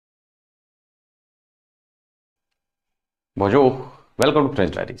Bonjour, welcome to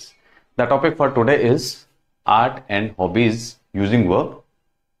French Diaries. The topic for today is art and hobbies using verb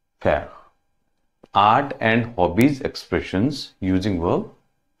faire. Art and hobbies expressions using verb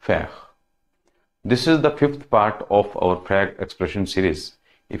faire. This is the fifth part of our faire expression series.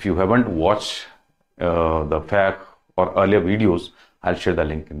 If you haven't watched the faire or earlier videos, I'll share the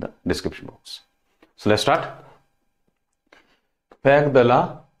link in the description box. So let's start. Faire de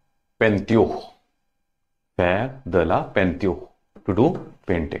la peinture. Faire de la peinture, to do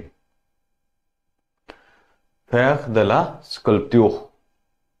painting. Faire de la sculpture,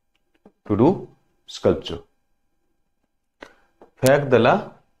 to do sculpture. Faire de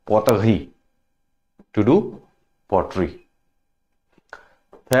la poterie, to do pottery.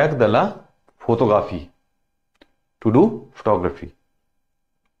 Faire de la photographie, to do photography.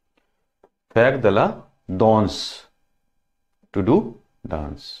 Faire de la danse, to do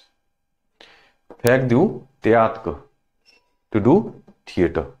dance. Faire du théâtre, to do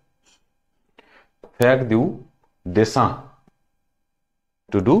theater. Faire du dessin,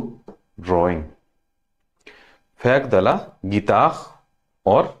 to do drawing. Faire de la guitare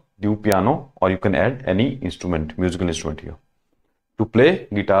or du piano, or you can add any instrument, musical instrument here. To play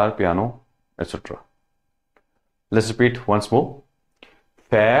guitar, piano, etc. Let's repeat once more.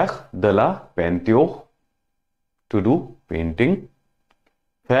 Faire de la peinture, to do painting.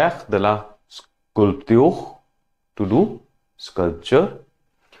 Faire de la sculpture, to do sculpture.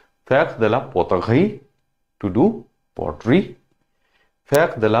 Faire de la poterie, to do pottery.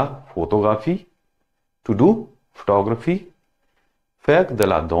 Faire de la photographie, to do photography. Faire de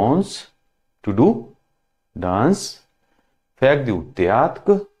la danse, to do dance. Faire du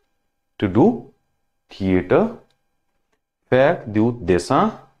théâtre, to do theater. Faire du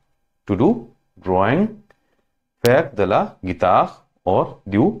dessin, to do drawing. Faire de la guitare or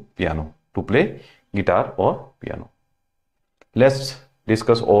du piano, to play guitar or piano. Let's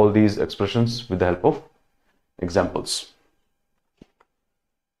discuss all these expressions with the help of examples.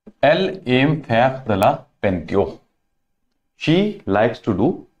 Elle aime faire de la peinture. She likes to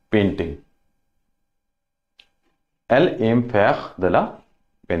do painting. Elle aime faire de la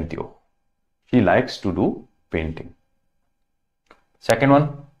peinture. She likes to do painting. Second one,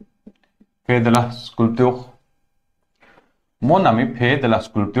 faire de la sculpture. Mon ami fait de la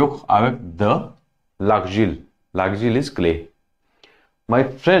sculpture avec de l'argile. L'argile is clay. My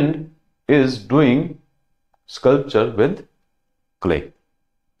friend is doing sculpture with clay.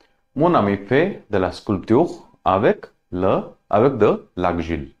 Mon ami fait de la sculpture avec de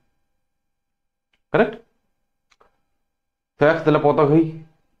l'argile. Correct? Faire de la poterie.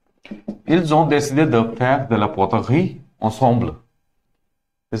 Ils ont décidé de faire de la poterie ensemble.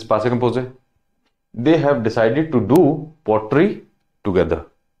 This is passé composé. They have decided to do pottery together.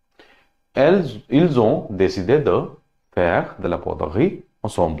 Ils ont décidé de faire de la poterie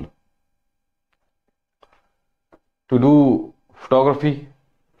ensemble. To do photography.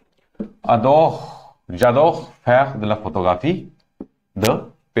 J'adore faire de la photographie de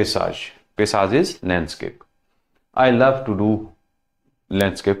paysage. Paysage is landscape. I love to do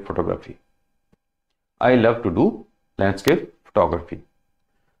landscape photography. I love to do landscape photography.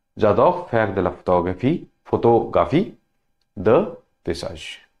 J'adore faire de la photographie de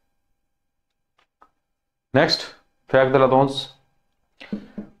paysage. Next, faire de la danse.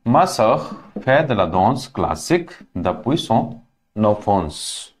 Ma sœur fait de la danse classique depuis son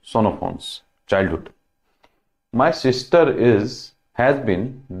enfance, childhood. My sister has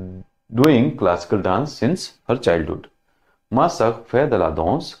been doing classical dance since her childhood. Ma sœur fait de la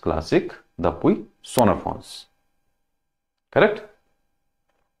danse classique depuis son enfance. Correct?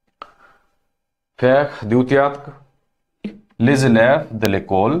 Faire du théâtre. Les élèves de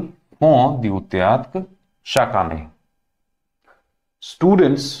l'école font du théâtre chaque année.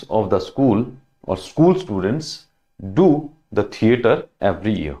 Students of the school or school students do the theater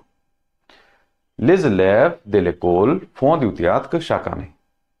every year. Les élèves de l'école font du théâtre chaque année.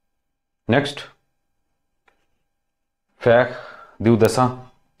 Next. Faire du dessin,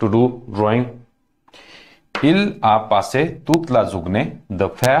 to do drawing. Il a passé toute la journée de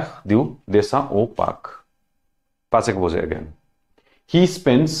faire du dessin au parc. Passé composé again. He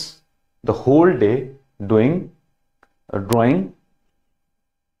spends the whole day doing a drawing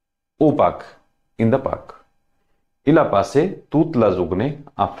au parc, in the park. Il a passé toute la journée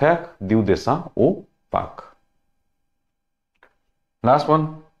à faire du dessin au parc. Last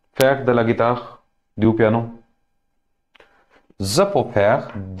one, faire de la guitare, du piano. Je peux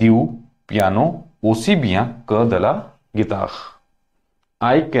faire du piano aussi bien que de la guitare.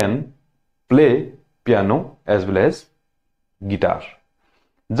 I can play piano as well as guitar.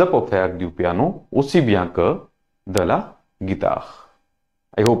 Je peux faire du piano aussi bien que de la guitare.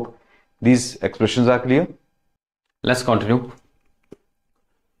 I hope these expressions are clear. Let's continue.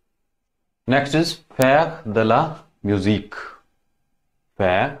 Next is faire de la musique.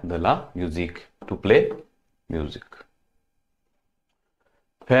 Faire de la musique, to play music.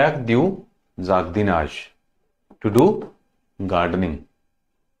 Faire du jardinage, to do gardening.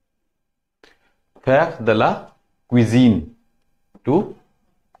 Faire de la cuisine, to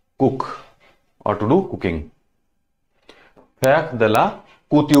cook or to do cooking. Faire de la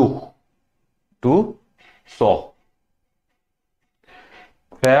couture, to sew.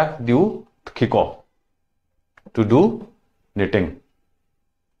 Faire du tricot, to do knitting.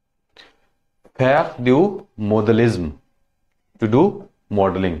 Faire du modelisme, to do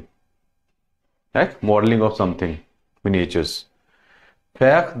modeling, right? Modeling of something, miniatures.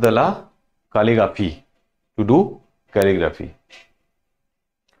 Faire de la calligraphie, to do calligraphy.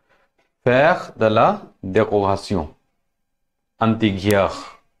 Faire de la décoration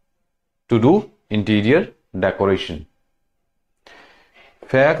intérieure, to do interior decoration.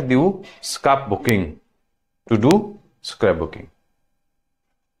 Faire du scrapbooking, to do scrapbooking.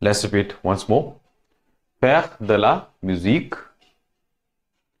 Let's repeat once more. Faire de la musique.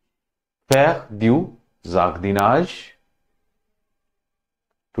 Faire du jardinage,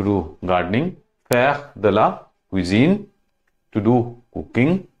 to do gardening. Faire de la cuisine, to do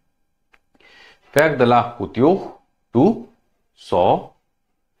cooking. Faire de la couture, to sew.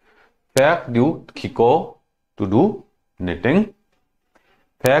 Faire du tricot, to do knitting.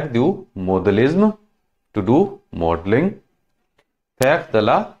 Faire du modelisme, to do modeling. Faire de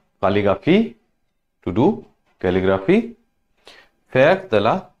la calligraphie, to do calligraphy. Faire de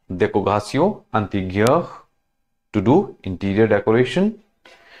la décoration intérieure, to do interior decoration.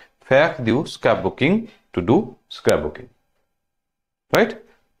 Faire du scrapbooking, to do scrapbooking. Right?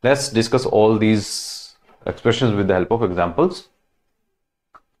 Let's discuss all these expressions with the help of examples.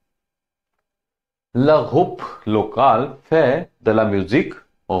 Le groupe local fait de la musique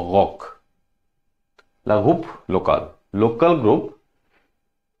rock. Le groupe local, local group,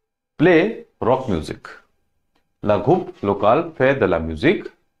 play rock music. Le groupe local fait de la musique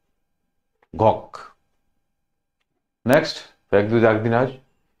rock. Next, faire du jardinage.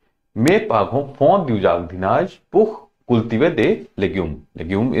 Mes parents font du jardinage pour cultiver des légumes.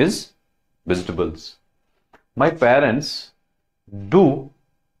 Legume is vegetables. My parents do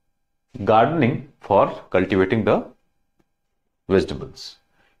gardening for cultivating the vegetables.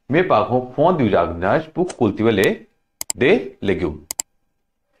 Mes parents font du jardinage pour cultiver des légumes.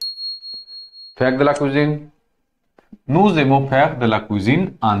 Faire de la cuisine. Nous aimons faire de la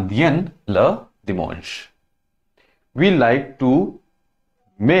cuisine indienne le dimanche. We like to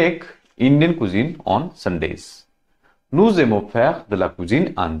make Indian cuisine on Sundays. Nous aimons faire de la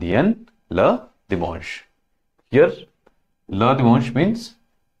cuisine indienne le dimanche. Here, le dimanche means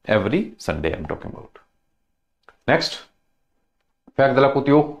every Sunday I'm talking about. Next, faire de la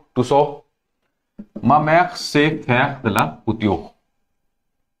couture, to sew. Ma mère sait faire de la couture.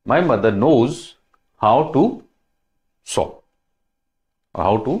 My mother knows how to sew or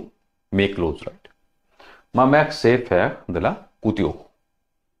how to make clothes, right? Ma mère sait faire de la couture.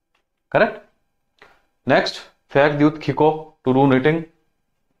 Correct? Next, faire du tricot, to do knitting.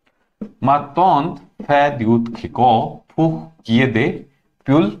 Ma tante fait du tricot pour qu'il y ait des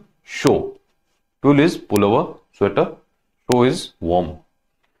pulls chauds. Pull is pullover, sweater. Chaud is warm.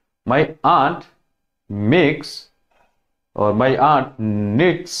 My aunt makes or my aunt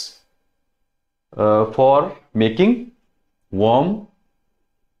knits for making warm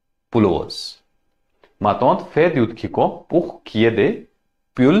pullovers. Ma tante fait du tricot pour qu'il y ait des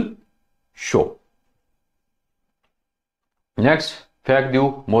pulls chauds. Next, faire du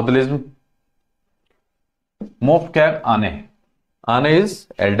modelism. Mon frère Anne. Anne is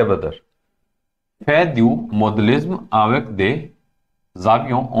elder brother. Fait du modelisme avec des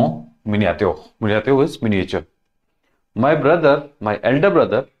avions en miniature. Miniature is miniature. My brother, my elder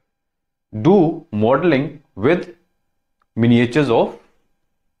brother, do modeling with miniatures of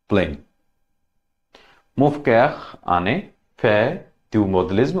plane. Mon frère Anne fait du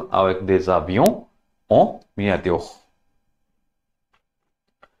modelisme avec des avions en miniature.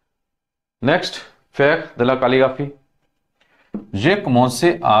 Next, faire de la calligraphie. J'ai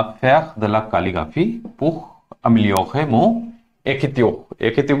commencé à faire de la calligraphie pour améliorer mon écriture.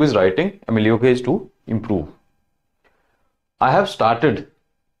 Écriture is writing, améliorer is to improve. I have started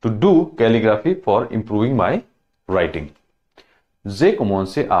to do calligraphy for improving my writing. J'ai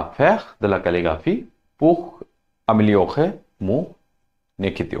commencé à faire de la calligraphie pour améliorer mon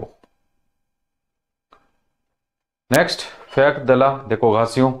écriture. Next, faire de la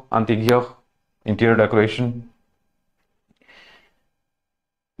décoration intérieure, interior decoration.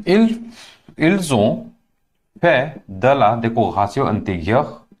 Ils ont fait de la décoration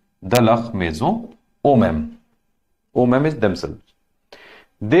intérieure de leur maison eux-mêmes. Eux-mêmes is themselves.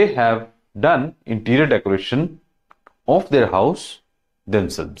 They have done interior decoration of their house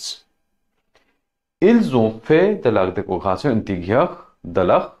themselves. Ils ont fait de la décoration intérieure de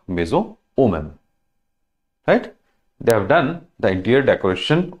leur maison eux-mêmes. Right? They have done the interior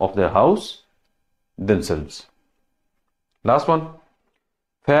decoration of their house themselves. Last one.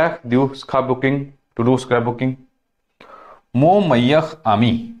 Faire du scrapbooking, to do scrapbooking. Mon meilleur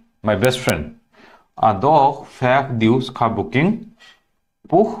ami, my best friend, adore faire du scrapbooking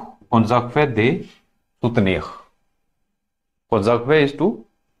pour conserver des souvenirs. Conserver is to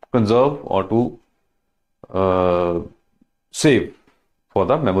conserve or to save for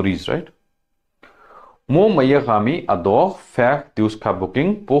the memories, right? Mon meilleur ami adore faire du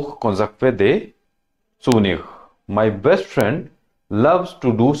scrapbooking pour conserver des souvenirs. My best friend loves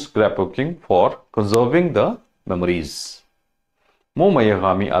to do scrapbooking for conserving the memories. Mon meilleur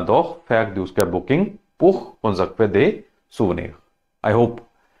ami adore faire du scrapbooking pour conserver des souvenirs. I hope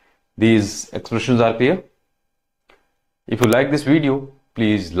these expressions are clear. If you like this video,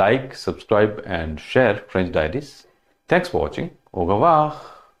 please like, subscribe and share French Diaries. Thanks for watching. Au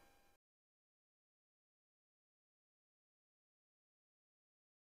revoir.